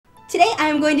Today I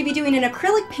am going to be doing an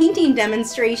acrylic painting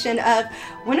demonstration of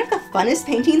one of the funnest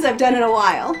paintings I've done in a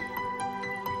while.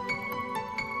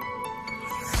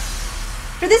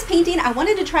 For this painting, I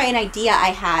wanted to try an idea I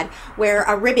had where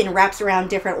a ribbon wraps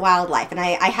around different wildlife, and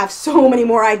I have so many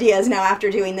more ideas now after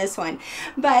doing this one.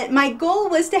 But my goal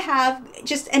was to have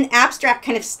just an abstract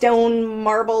kind of stone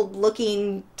marble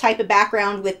looking type of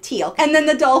background with teal, and then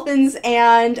the dolphins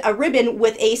and a ribbon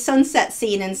with a sunset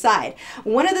scene inside.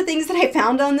 One of the things that I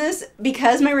found on this,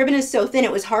 because my ribbon is so thin,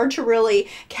 it was hard to really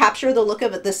capture the look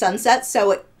of the sunset, so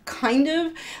it kind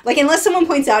of, like, unless someone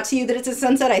points out to you that it's a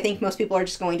sunset, I think most people are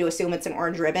just going to assume it's an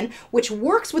orange ribbon, which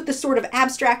works with the sort of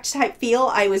abstract type feel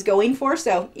I was going for,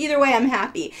 so either way I'm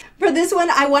happy. For this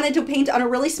one, I wanted to paint on a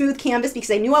really smooth canvas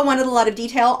because I knew I wanted a lot of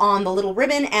detail on the little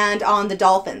ribbon and on the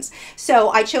dolphins.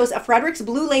 So I chose a Frederick's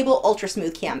Blue Label Ultra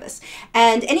Smooth canvas.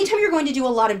 And anytime you're going to do a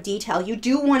lot of detail, you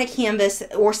do want a canvas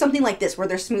or something like this where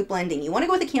there's smooth blending. You want to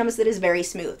go with a canvas that is very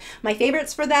smooth. My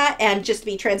favorites for that, and just to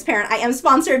be transparent, I am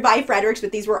sponsored by Frederick's,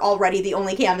 but these were already the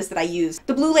only canvas that I used.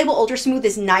 The Blue Label Ultra Smooth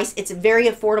is nice. It's very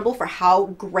affordable for how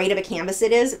great of a canvas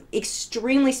it is.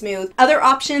 Extremely smooth. Other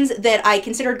options that I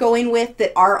considered going with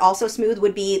that are also smooth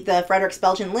would be the Frederick's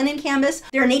Belgian Linen canvas,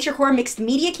 their Nature Core Mixed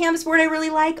Media canvas board I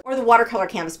really like, or the watercolor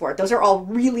canvas board. Those are all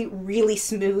really, really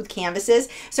smooth canvases.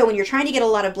 So when you're trying to get a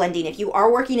lot of blending, if you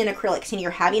are working in acrylics and you're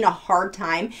having a hard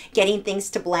time getting things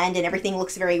to blend and everything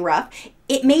looks very rough,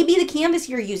 it may be the canvas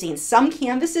you're using. Some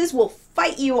canvases will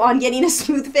fight you on getting a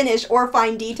smooth finish or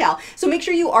fine detail. So make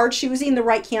sure you are choosing the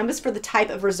right canvas for the type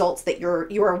of results that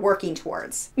you are working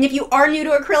towards. And if you are new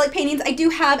to acrylic paintings, I do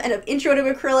have an intro to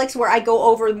acrylics where I go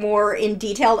over more in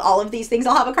detail all of these things.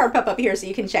 I'll have a card pop up here so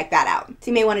you can check that out.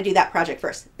 So you may want to do that project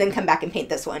first, then come back and paint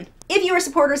this one. If you are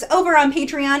supporters over on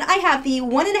Patreon, I have the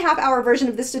 1.5 hour version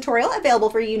of this tutorial available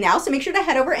for you now, so make sure to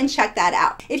head over and check that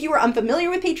out. If you are unfamiliar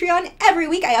with Patreon, every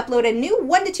week I upload a new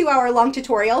 1 to 2 hour long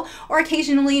tutorial, or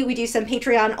occasionally we do some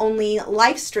Patreon only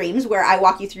live streams where I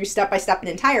walk you through step by step an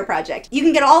entire project. You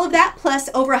can get all of that plus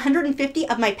over 150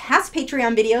 of my past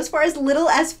Patreon videos for as little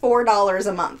as $4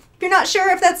 a month. If you're not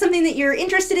sure if that's something that you're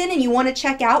interested in and you want to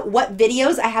check out what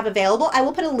videos I have available, I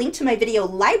will put a link to my video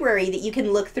library that you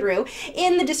can look through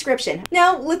in the description.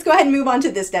 Now let's go ahead and move on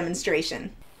to this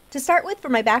demonstration. To start with, for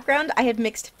my background, I have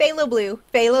mixed phthalo blue,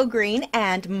 phthalo green,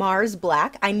 and Mars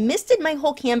black. I misted my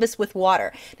whole canvas with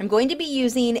water. I'm going to be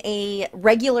using a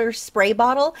regular spray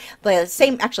bottle,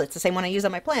 actually it's the same one I use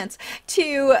on my plants,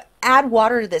 to add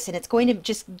water to this, and it's going to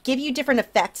just give you different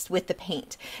effects with the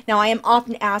paint. Now, I am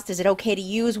often asked, is it okay to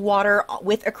use water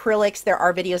with acrylics? There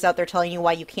are videos out there telling you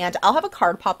why you can't. I'll have a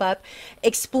card pop up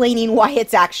explaining why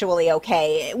it's actually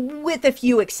okay, with a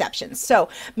few exceptions. So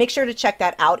make sure to check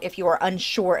that out if you are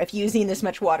unsure if using this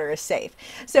much water is safe.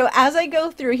 So as I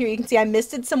go through here, you can see I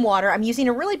misted some water. I'm using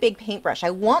a really big paintbrush. I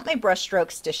want my brush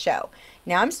strokes to show.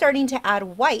 Now I'm starting to add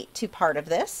white to part of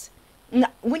this.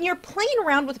 When you're playing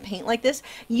around with paint like this,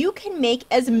 you can make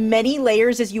as many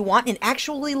layers as you want, and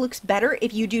actually looks better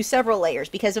if you do several layers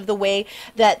because of the way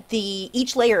that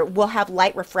each layer will have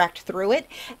light refract through it,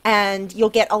 and you'll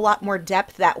get a lot more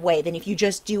depth that way than if you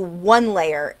just do one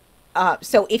layer.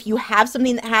 So if you have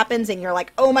something that happens and you're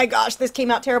like, oh my gosh, this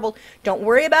came out terrible, don't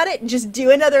worry about it. Just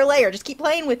do another layer. Just keep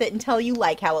playing with it until you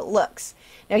like how it looks.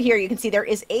 Now here you can see there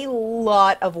is a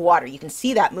lot of water. You can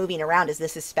see that moving around as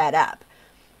this is sped up.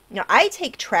 Now I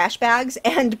take trash bags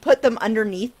and put them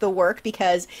underneath the work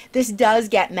because this does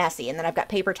get messy, and then I've got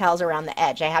paper towels around the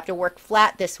edge. I have to work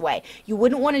flat this way. You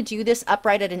wouldn't want to do this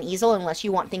upright at an easel unless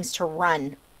you want things to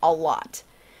run a lot.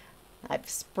 I've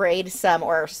sprayed some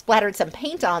or splattered some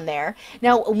paint on there.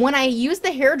 Now, when I use the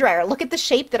hairdryer, look at the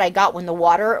shape that I got when the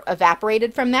water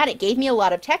evaporated from that. It gave me a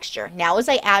lot of texture. Now, as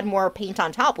I add more paint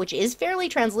on top, which is fairly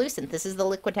translucent, this is the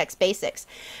Liquitex Basics,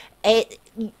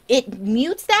 it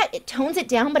mutes that, it tones it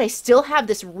down, but I still have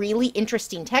this really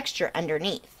interesting texture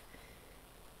underneath.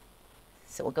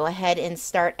 So we'll go ahead and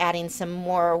start adding some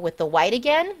more with the white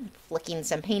again, flicking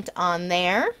some paint on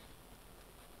there.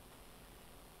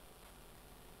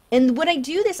 And when I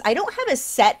do this, I don't have a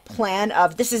set plan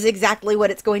of this is exactly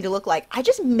what it's going to look like. I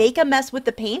just make a mess with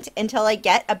the paint until I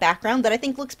get a background that I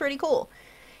think looks pretty cool.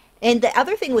 And the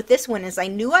other thing with this one is I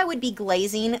knew I would be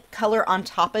glazing color on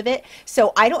top of it,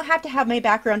 so I don't have to have my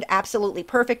background absolutely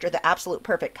perfect or the absolute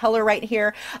perfect color right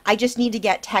here. I just need to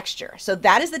get texture. So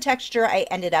that is the texture I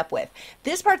ended up with.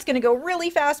 This part's going to go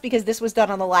really fast because this was done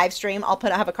on the live stream. I'll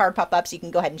have a card pop up so you can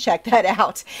go ahead and check that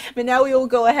out. But now we will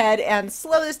go ahead and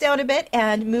slow this down a bit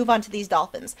and move on to these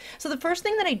dolphins. So the first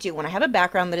thing that I do when I have a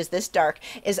background that is this dark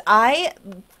is I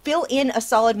fill in a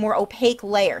solid, more opaque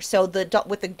layer. So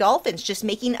with the dolphins, just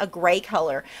making a gray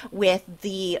color with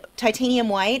the titanium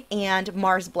white and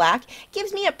Mars black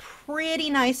gives me a pretty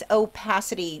nice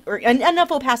opacity, or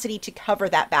enough opacity to cover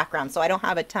that background, so I don't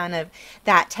have a ton of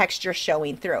that texture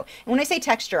showing through. And when I say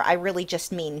texture, I really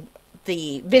just mean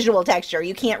the visual texture.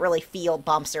 You can't really feel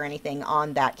bumps or anything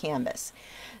on that canvas.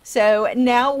 So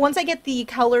now, once I get the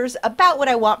colors about what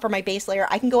I want for my base layer,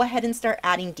 I can go ahead and start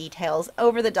adding details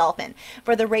over the dolphin.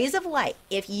 For the rays of light,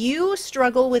 if you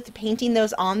struggle with painting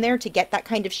those on there to get that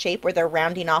kind of shape where they're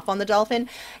rounding off on the dolphin,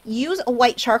 use a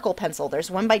white charcoal pencil.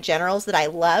 There's one by Generals that I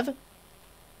love.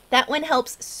 That one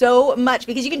helps so much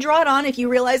because you can draw it on. If you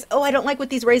realize, oh, I don't like what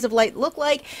these rays of light look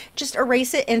like, just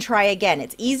erase it and try again.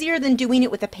 It's easier than doing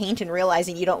it with a paint and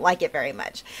realizing you don't like it very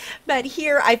much. But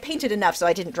here I've painted enough so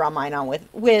I didn't draw mine on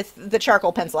with the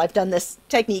charcoal pencil. I've done this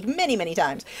technique many, many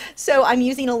times. So I'm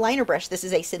using a liner brush. This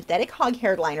is a synthetic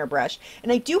hog-haired liner brush.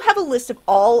 And I do have a list of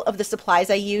all of the supplies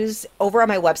I use over on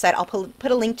my website. I'll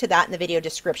put a link to that in the video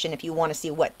description if you want to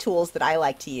see what tools that I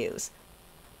like to use.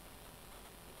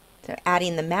 So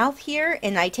adding the mouth here,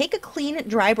 and I take a clean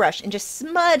dry brush and just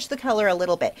smudge the color a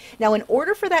little bit. Now in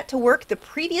order for that to work, the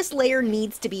previous layer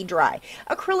needs to be dry.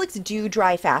 Acrylics do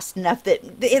dry fast enough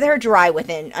that they're dry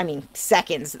within, I mean,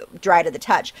 seconds, dry to the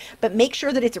touch. But make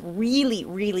sure that it's really,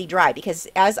 really dry, because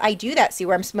as I do that, see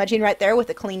where I'm smudging right there with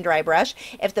a clean dry brush?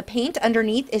 If the paint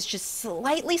underneath is just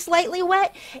slightly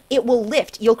wet, it will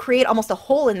lift. You'll create almost a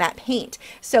hole in that paint.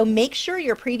 So make sure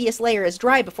your previous layer is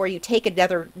dry before you take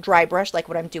another dry brush like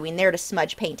what I'm doing there to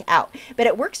smudge paint out. But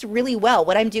it works really well.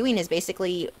 What I'm doing is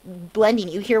basically blending.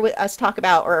 You hear us talk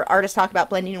about, or artists talk about,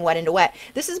 blending wet into wet.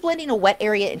 This is blending a wet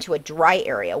area into a dry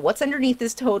area. What's underneath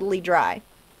is totally dry.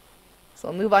 So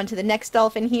I'll move on to the next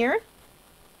dolphin here.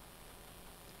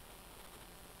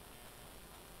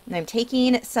 And I'm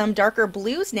taking some darker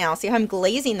blues now. See how I'm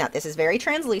glazing that? This is very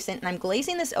translucent, and I'm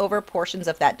glazing this over portions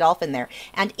of that dolphin there,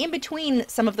 and in between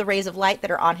some of the rays of light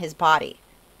that are on his body.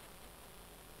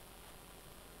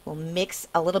 We'll mix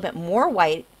a little bit more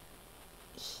white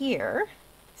here.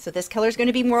 So this color is going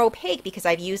to be more opaque because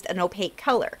I've used an opaque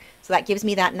color. So that gives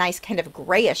me that nice kind of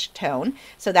grayish tone.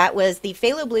 So that was the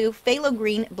phthalo blue, phthalo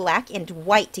green, black, and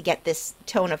white to get this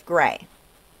tone of gray.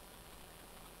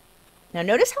 Now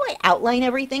notice how I outline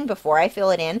everything before I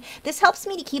fill it in. This helps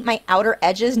me to keep my outer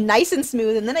edges nice and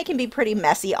smooth, and then I can be pretty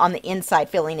messy on the inside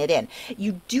filling it in.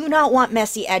 You do not want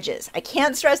messy edges. I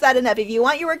can't stress that enough. If you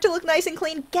want your work to look nice and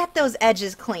clean, get those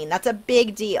edges clean. That's a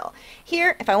big deal.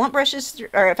 Here, if I want brushes,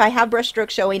 or if I have brush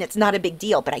strokes showing, it's not a big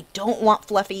deal, but I don't want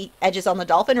fluffy edges on the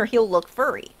dolphin or he'll look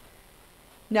furry.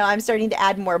 Now I'm starting to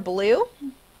add more blue.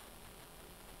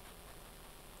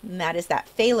 And that is that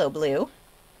phthalo blue.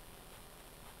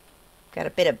 Got a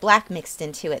bit of black mixed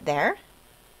into it there.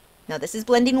 Now this is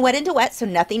blending wet into wet, so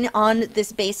nothing on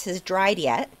this base has dried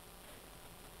yet.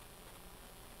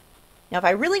 Now if I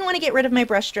really want to get rid of my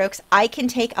brush strokes, I can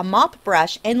take a mop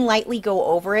brush and lightly go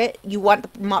over it. You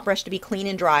want the mop brush to be clean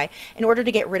and dry in order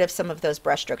to get rid of some of those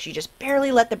brush strokes. You just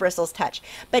barely let the bristles touch.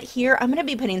 But here I'm going to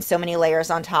be putting so many layers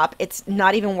on top, it's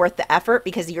not even worth the effort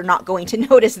because you're not going to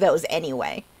notice those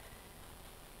anyway.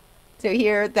 So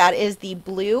here, that is the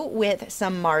blue with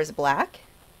some Mars black.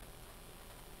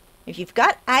 If you've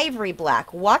got ivory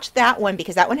black, watch that one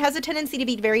because that one has a tendency to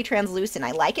be very translucent. I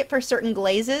like it for certain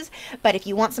glazes, but if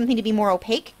you want something to be more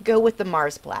opaque, go with the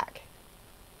Mars black.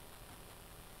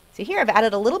 So here I've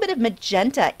added a little bit of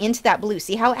magenta into that blue.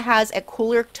 See how it has a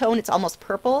cooler tone? It's almost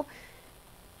purple.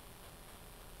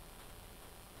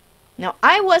 Now,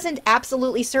 I wasn't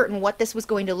absolutely certain what this was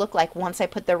going to look like once I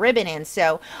put the ribbon in,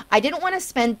 so I didn't want to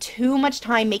spend too much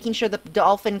time making sure the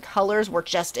dolphin colors were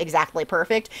just exactly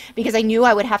perfect because I knew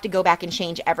I would have to go back and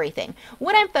change everything.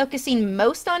 What I'm focusing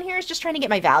most on here is just trying to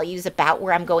get my values about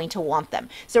where I'm going to want them.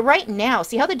 So right now,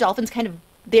 see how the dolphins kind of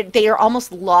they are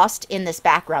almost lost in this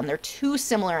background. They're too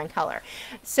similar in color.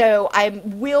 So I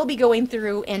will be going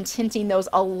through and tinting those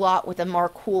a lot with a more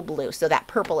cool blue, so that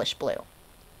purplish blue.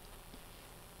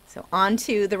 So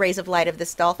onto the rays of light of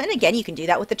this dolphin. Again, you can do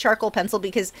that with the charcoal pencil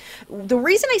because the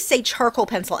reason I say charcoal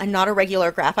pencil and not a regular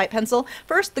graphite pencil,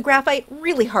 first, the graphite,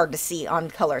 really hard to see on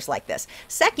colors like this.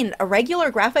 Second, a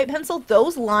regular graphite pencil,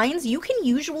 those lines, you can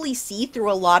usually see through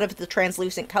a lot of the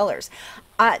translucent colors.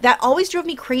 That always drove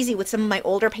me crazy with some of my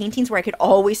older paintings where I could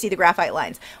always see the graphite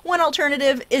lines. One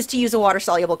alternative is to use a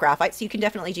water-soluble graphite, so you can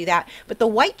definitely do that. But the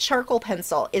white charcoal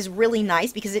pencil is really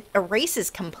nice because it erases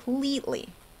completely.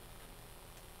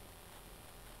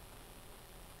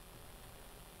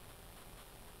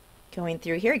 Going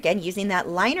through here again using that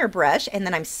liner brush, and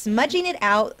then I'm smudging it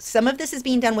out. Some of this is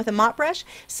being done with a mop brush,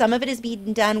 some of it is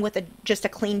being done with just a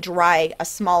clean dry, a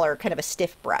smaller kind of a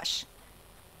stiff brush.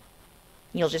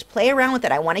 You'll just play around with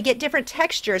it. I want to get different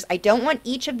textures. I don't want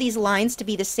each of these lines to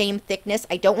be the same thickness.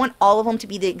 I don't want all of them to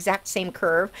be the exact same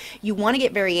curve. You want to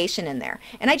get variation in there.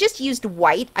 And I just used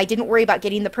white. I didn't worry about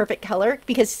getting the perfect color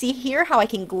because see here how I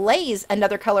can glaze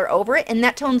another color over it and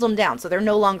that tones them down so they're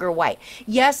no longer white.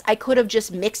 Yes, I could have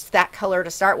just mixed that color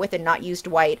to start with and not used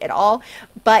white at all,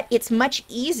 but it's much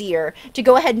easier to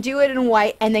go ahead and do it in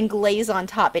white and then glaze on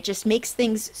top. It just makes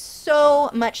things so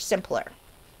much simpler.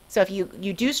 So if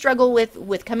you do struggle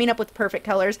with coming up with perfect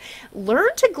colors, learn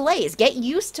to glaze. Get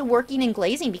used to working in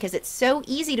glazing because it's so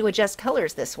easy to adjust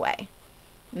colors this way.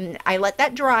 And I let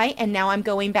that dry, and now I'm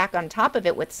going back on top of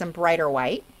it with some brighter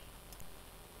white.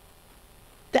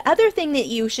 The other thing that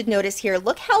you should notice here,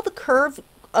 look how the curve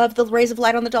of the rays of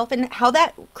light on the dolphin, how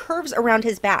that curves around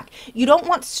his back. You don't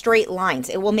want straight lines.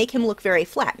 It will make him look very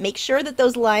flat. Make sure that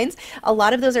those lines, a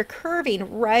lot of those are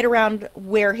curving right around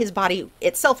where his body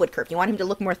itself would curve. You want him to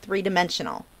look more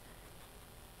three-dimensional.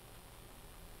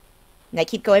 And I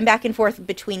keep going back and forth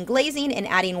between glazing and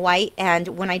adding white, and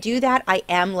when I do that, I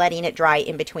am letting it dry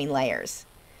in between layers.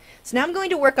 So now I'm going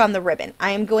to work on the ribbon.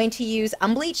 I am going to use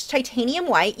unbleached titanium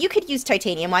white. You could use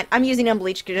titanium white. I'm using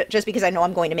unbleached just because I know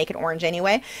I'm going to make it orange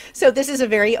anyway. So this is a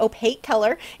very opaque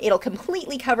color. It'll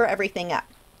completely cover everything up.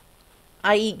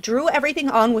 I drew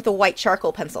everything on with a white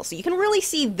charcoal pencil, so you can really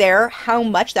see there how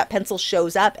much that pencil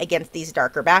shows up against these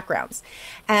darker backgrounds.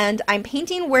 And I'm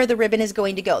painting where the ribbon is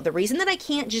going to go. The reason that I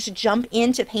can't just jump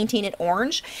into painting it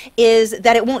orange is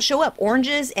that it won't show up.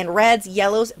 Oranges and reds,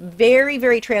 yellows, very,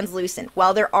 very translucent.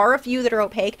 While there are a few that are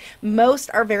opaque,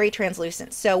 most are very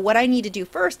translucent. So what I need to do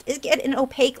first is get an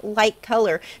opaque light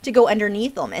color to go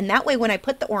underneath them. And that way when I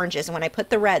put the oranges and when I put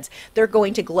the reds, they're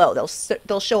going to glow.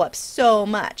 They'll show up so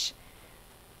much.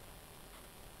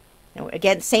 Now,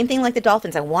 again, same thing like the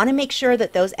dolphins. I want to make sure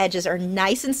that those edges are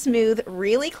nice and smooth,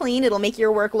 really clean. It'll make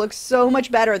your work look so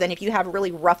much better than if you have really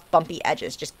rough, bumpy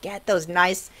edges. Just get those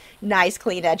nice,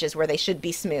 clean edges where they should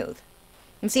be smooth.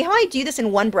 And see how I do this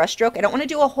in one brush stroke? I don't want to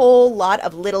do a whole lot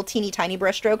of little teeny tiny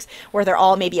brush strokes where they're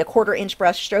all maybe a 1/4 inch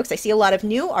brush strokes. I see a lot of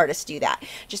new artists do that.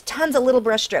 Just tons of little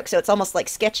brush strokes, so it's almost like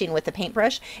sketching with the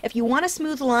paintbrush. If you want a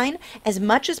smooth line, as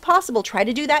much as possible, try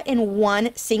to do that in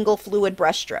one single fluid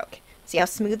brush stroke. See how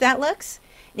smooth that looks?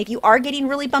 And if you are getting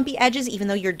really bumpy edges, even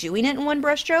though you're doing it in one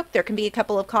brush stroke, there can be a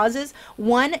couple of causes.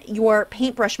 One, your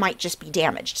paintbrush might just be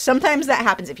damaged. Sometimes that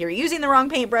happens. If you're using the wrong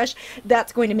paintbrush,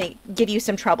 that's going to give you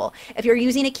some trouble. If you're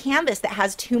using a canvas that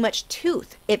has too much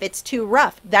tooth, if it's too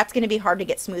rough, that's going to be hard to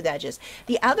get smooth edges.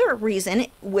 The other reason,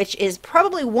 which is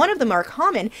probably one of the more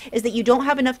common, is that you don't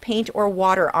have enough paint or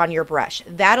water on your brush.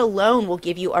 That alone will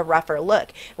give you a rougher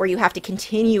look where you have to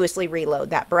continuously reload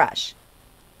that brush.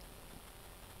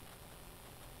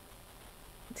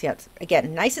 See how it's,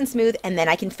 again, nice and smooth, and then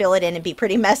I can fill it in and be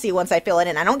pretty messy once I fill it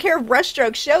in. I don't care if brush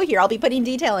strokes show here. I'll be putting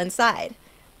detail inside.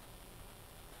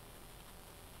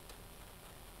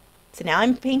 So now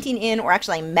I'm painting in, or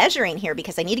actually I'm measuring here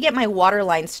because I need to get my water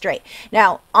line straight.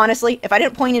 Now, honestly, if I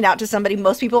didn't point it out to somebody,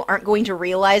 most people aren't going to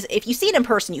realize. If you see it in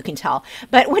person, you can tell.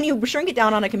 But when you shrink it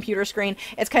down on a computer screen,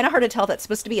 it's kind of hard to tell that's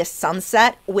supposed to be a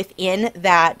sunset within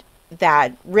that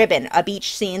ribbon, a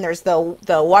beach scene. There's the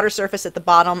water surface at the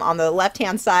bottom on the left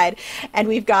hand side, and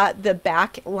we've got the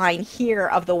back line here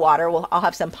of the water. I'll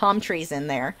have some palm trees in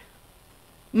there.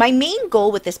 My main goal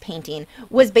with this painting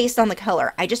was based on the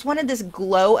color. I just wanted this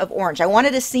glow of orange. I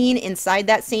wanted a scene inside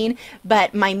that scene,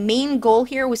 but my main goal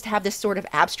here was to have this sort of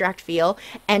abstract feel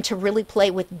and to really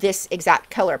play with this exact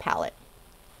color palette.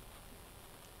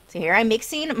 So here I'm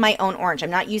mixing my own orange.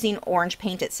 I'm not using orange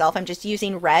paint itself. I'm just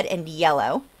using red and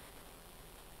yellow.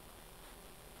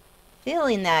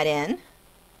 Filling that in.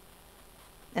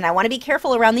 And I want to be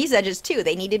careful around these edges too.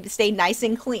 They need to stay nice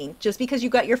and clean. Just because you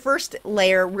got your first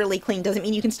layer really clean doesn't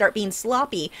mean you can start being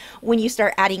sloppy when you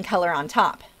start adding color on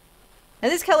top. Now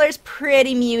this color is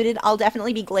pretty muted. I'll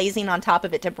definitely be glazing on top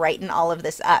of it to brighten all of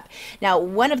this up. Now,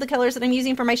 one of the colors that I'm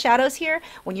using for my shadows here,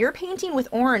 when you're painting with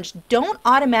orange, don't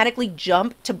automatically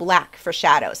jump to black for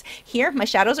shadows. Here, my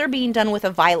shadows are being done with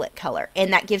a violet color,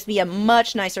 and that gives me a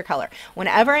much nicer color.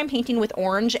 Whenever I'm painting with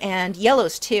orange and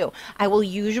yellows too, I will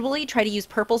usually try to use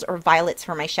purples or violets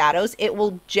for my shadows. It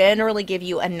will generally give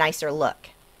you a nicer look.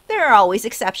 There are always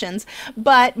exceptions,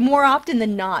 but more often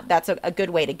than not, that's a good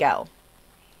way to go.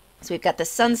 So we've got the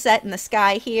sunset in the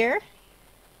sky here.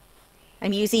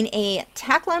 I'm using a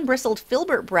Taklon bristled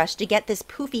filbert brush to get this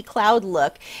poofy cloud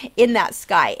look in that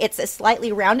sky. It's a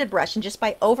slightly rounded brush, and just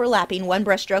by overlapping one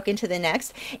brush stroke into the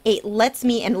next, it lets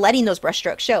me, and letting those brush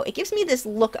strokes show, it gives me this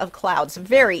look of clouds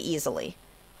very easily.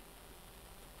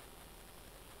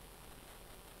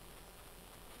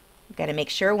 I've got to make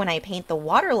sure when I paint the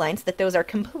water lines that those are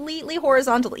completely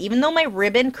horizontal. Even though my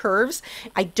ribbon curves,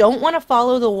 I don't want to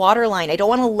follow the water line. I don't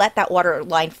want to let that water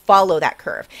line follow that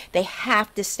curve. They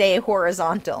have to stay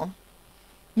horizontal.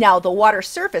 Now, the water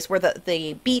surface where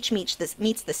the beach meets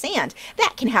the sand,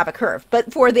 that can have a curve.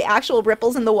 But for the actual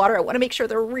ripples in the water, I want to make sure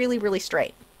they're really, really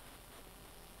straight.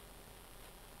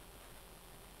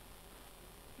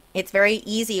 It's very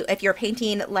easy if you're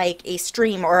painting like a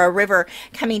stream or a river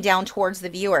coming down towards the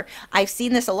viewer. I've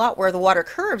seen this a lot where the water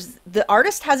curves. The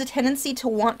artist has a tendency to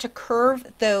want to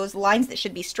curve those lines that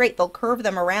should be straight. They'll curve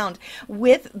them around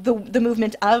with the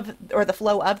movement of, or the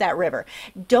flow of that river.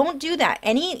 Don't do that.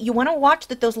 You want to watch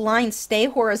that those lines stay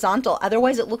horizontal.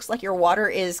 Otherwise it looks like your water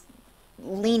is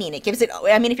leaning. It gives it,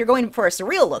 I mean, if you're going for a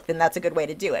surreal look, then that's a good way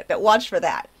to do it, but watch for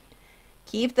that.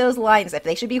 Keep those lines. If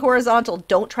they should be horizontal,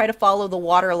 don't try to follow the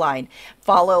water line.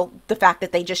 Follow the fact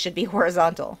that they just should be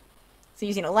horizontal. So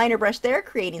using a liner brush there,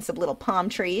 creating some little palm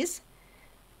trees.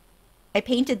 I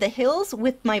painted the hills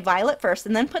with my violet first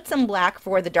and then put some black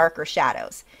for the darker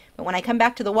shadows. But when I come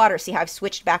back to the water, see how I've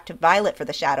switched back to violet for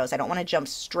the shadows. I don't want to jump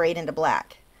straight into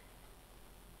black.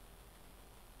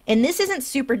 And this isn't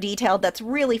super detailed, that's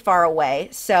really far away.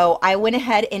 So I went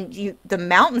ahead and the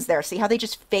mountains there, see how they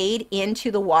just fade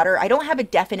into the water? I don't have a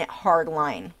definite hard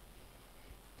line.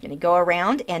 I'm gonna go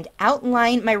around and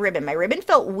outline my ribbon. My ribbon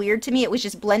felt weird to me. It was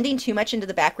just blending too much into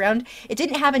the background. It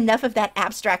didn't have enough of that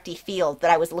abstracty feel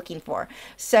that I was looking for.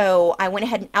 So I went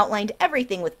ahead and outlined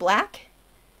everything with black.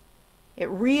 It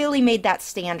really made that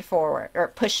stand forward, or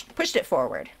pushed it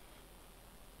forward.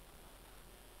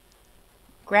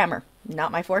 Grammar,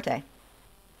 not my forte.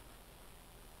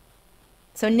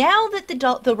 So now that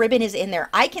the ribbon is in there,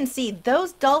 I can see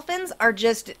those dolphins are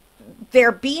just,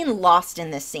 they're being lost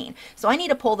in this scene. So I need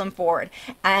to pull them forward.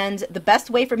 And the best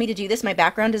way for me to do this, my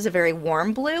background is a very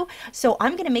warm blue. So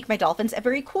I'm going to make my dolphins a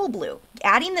very cool blue.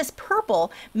 Adding this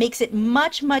purple makes it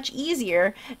much, much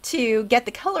easier to get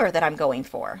the color that I'm going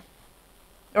for.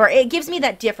 Or it gives me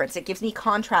that difference. It gives me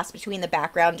contrast between the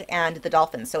background and the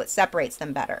dolphins. So it separates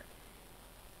them better.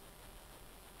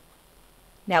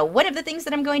 Now, one of the things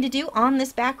that I'm going to do on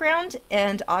this background,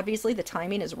 and obviously the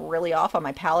timing is really off on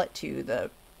my palette to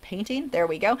the painting. There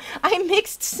we go. I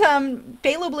mixed some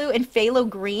phthalo blue and phthalo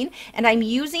green, and I'm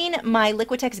using my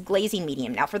Liquitex glazing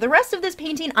medium. Now, for the rest of this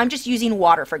painting, I'm just using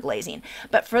water for glazing.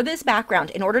 But for this background,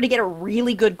 in order to get a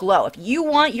really good glow, if you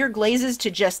want your glazes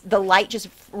to just, the light just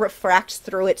refracts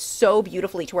through it so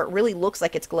beautifully to where it really looks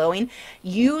like it's glowing,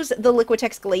 use the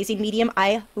Liquitex glazing medium.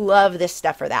 I love this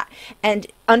stuff for that. And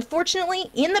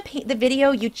unfortunately, in the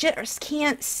video, you just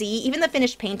can't see, even the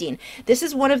finished painting. This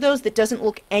is one of those that doesn't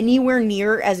look anywhere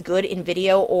near as good in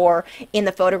video or in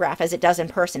the photograph as it does in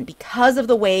person because of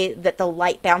the way that the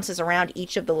light bounces around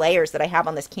each of the layers that I have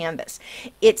on this canvas.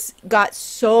 It's got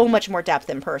so much more depth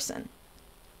in person.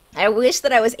 I wish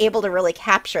that I was able to really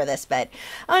capture this, but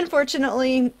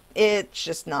unfortunately, it's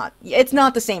just not, it's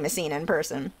not the same as seen in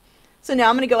person. So now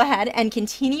I'm going to go ahead and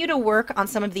continue to work on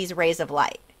some of these rays of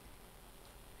light.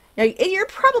 Now, you're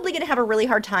probably going to have a really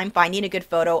hard time finding a good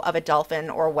photo of a dolphin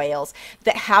or whales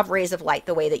that have rays of light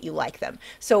the way that you like them.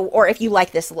 So, or if you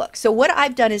like this look. So what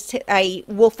I've done is I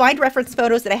will find reference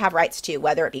photos that I have rights to,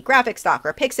 whether it be Graphic Stock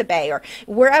or Pixabay or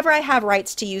wherever I have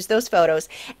rights to use those photos.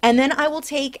 And then I'll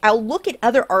look at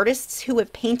other artists who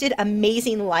have painted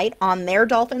amazing light on their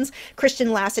dolphins.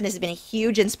 Christian Lassen has been a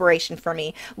huge inspiration for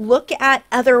me. Look at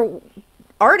other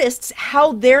artists,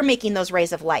 how they're making those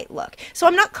rays of light look. So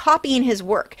I'm not copying his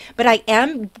work, but I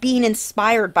am being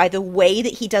inspired by the way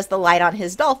that he does the light on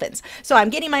his dolphins. So I'm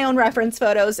getting my own reference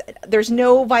photos. There's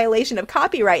no violation of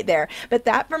copyright there, but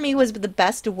that for me was the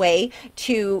best way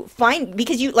to find,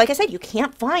 because you, like I said, you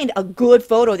can't find a good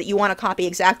photo that you want to copy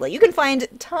exactly. You can find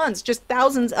tons, just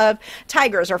thousands of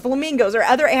tigers or flamingos or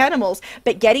other animals,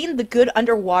 but getting the good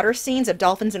underwater scenes of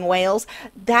dolphins and whales,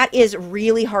 that is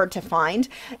really hard to find.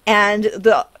 And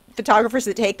the photographers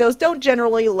that take those don't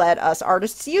generally let us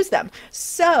artists use them.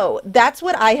 So that's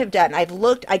what I have done. I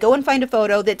go and find a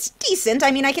photo that's decent.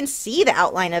 I mean, I can see the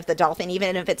outline of the dolphin,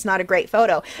 even if it's not a great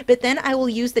photo, but then I will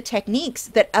use the techniques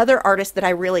that other artists that I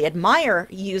really admire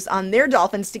use on their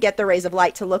dolphins to get the rays of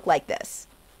light to look like this.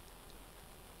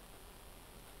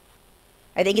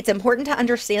 I think it's important to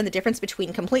understand the difference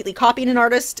between completely copying an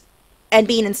artist and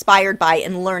being inspired by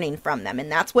and learning from them.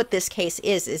 And that's what this case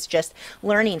is just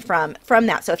learning from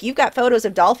that. So if you've got photos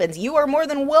of dolphins, you are more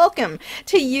than welcome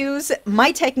to use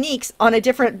my techniques on a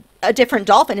different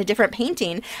dolphin, a different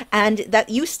painting, and that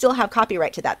you still have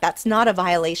copyright to that. That's not a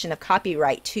violation of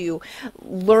copyright to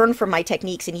learn from my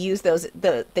techniques and use those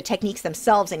the techniques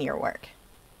themselves in your work.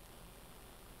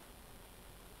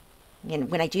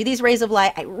 And when I do these rays of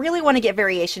light, I really want to get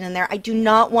variation in there. I do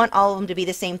not want all of them to be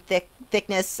the same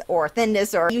thickness or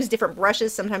thinness, or use different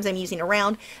brushes. Sometimes I'm using a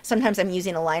round, sometimes I'm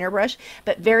using a liner brush,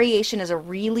 but variation is a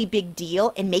really big deal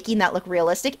in making that look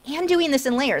realistic and doing this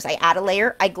in layers. I add a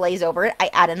layer, I glaze over it,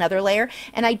 I add another layer,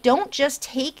 and I don't just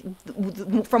take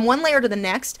from one layer to the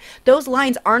next. Those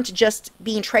lines aren't just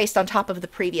being traced on top of the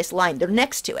previous line. They're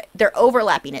next to it. They're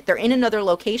overlapping it. They're in another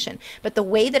location. But the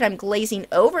way that I'm glazing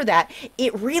over that,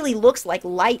 it really looks like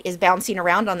light is bouncing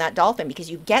around on that dolphin,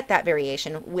 because you get that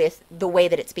variation with the way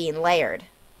that it's being layered.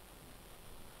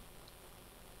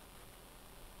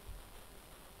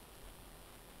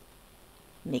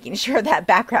 Making sure that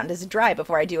background is dry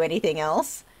before I do anything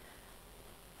else.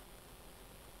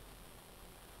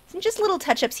 Some just little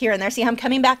touch-ups here and there. See how I'm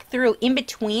coming back through in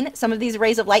between some of these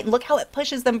rays of light, and look how it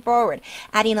pushes them forward.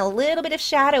 Adding a little bit of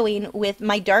shadowing with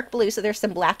my dark blue, so there's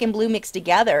some black and blue mixed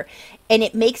together, and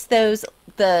it makes those,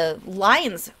 the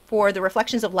lines for the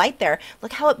reflections of light there,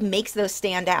 look how it makes those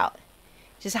stand out.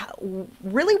 Just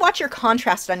really watch your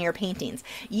contrast on your paintings.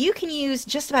 You can use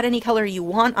just about any color you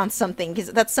want on something,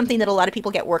 because that's something that a lot of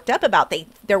people get worked up about.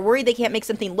 They're worried they can't make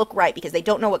something look right because they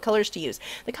don't know what colors to use.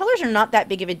 The colors are not that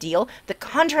big of a deal. The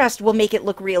contrast will make it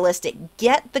look realistic.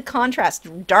 Get the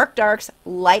contrast, dark darks,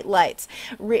 light lights.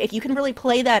 If you can really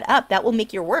play that up, that will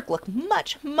make your work look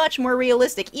much, much more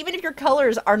realistic, even if your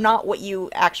colors are not what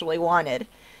you actually wanted.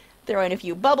 Throw in a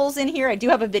few bubbles in here. I do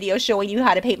have a video showing you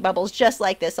how to paint bubbles just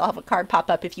like this. I'll have a card pop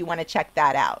up if you want to check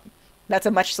that out. That's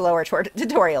a much slower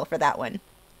tutorial for that one.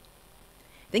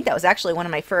 I think that was actually one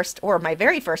of my first, or my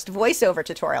very first voiceover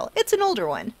tutorial. It's an older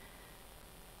one.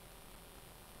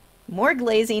 More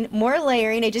glazing, more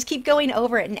layering. I just keep going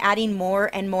over it and adding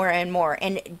more and more and more.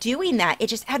 And doing that, it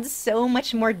just adds so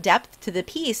much more depth to the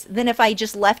piece than if I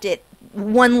just left it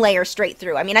one layer straight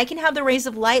through. I mean, I can have the rays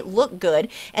of light look good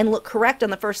and look correct on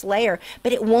the first layer,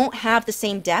 but it won't have the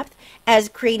same depth as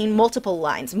creating multiple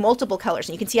lines, multiple colors.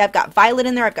 And you can see I've got violet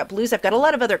in there, I've got blues, I've got a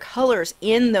lot of other colors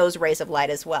in those rays of light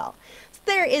as well. So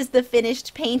there is the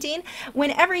finished painting.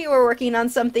 Whenever you are working on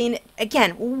something,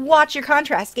 again, watch your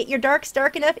contrast. Get your darks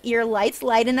dark enough, your lights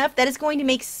light enough. That is going to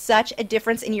make such a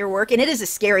difference in your work, and it is a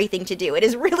scary thing to do. It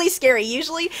is really scary.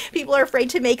 Usually people are afraid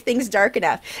to make things dark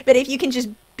enough, but if you can just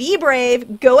be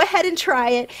brave, go ahead and try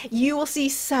it. You will see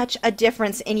such a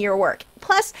difference in your work.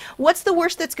 Plus, what's the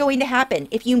worst that's going to happen?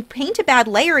 If you paint a bad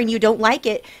layer and you don't like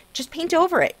it, just paint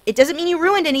over it. It doesn't mean you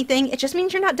ruined anything. It just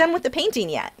means you're not done with the painting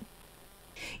yet.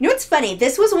 You know what's funny?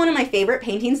 This was one of my favorite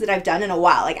paintings that I've done in a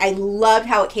while. Like, I loved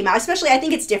how it came out. Especially, I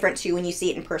think it's different too when you see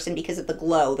it in person because of the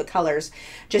glow, the colors,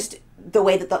 just the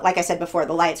way that, like I said before,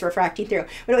 the light's refracting through.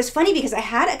 But it was funny because I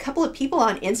had a couple of people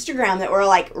on Instagram that were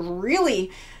like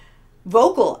really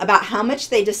vocal about how much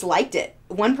they disliked it.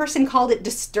 One person called it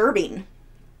disturbing.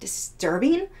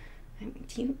 Disturbing? I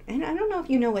don't know if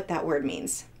you know what that word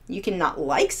means. You can not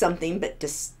like something, but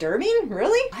disturbing?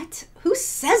 Really? What? Who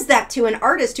says that to an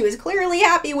artist who is clearly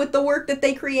happy with the work that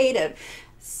they created?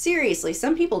 Seriously,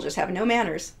 some people just have no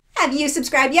manners. Have you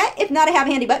subscribed yet? If not, I have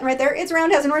a handy button right there. It's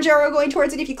round, has an orange arrow going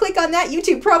towards it. If you click on that,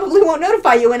 YouTube probably won't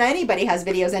notify you when anybody has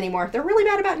videos anymore. They're really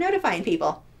bad about notifying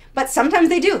people. But sometimes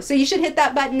they do, so you should hit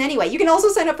that button anyway. You can also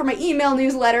sign up for my email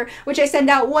newsletter, which I send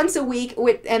out once a week,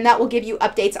 and that will give you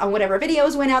updates on whatever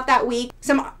videos went out that week,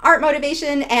 some art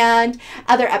motivation, and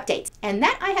other updates. And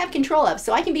that I have control of,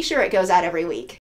 so I can be sure it goes out every week.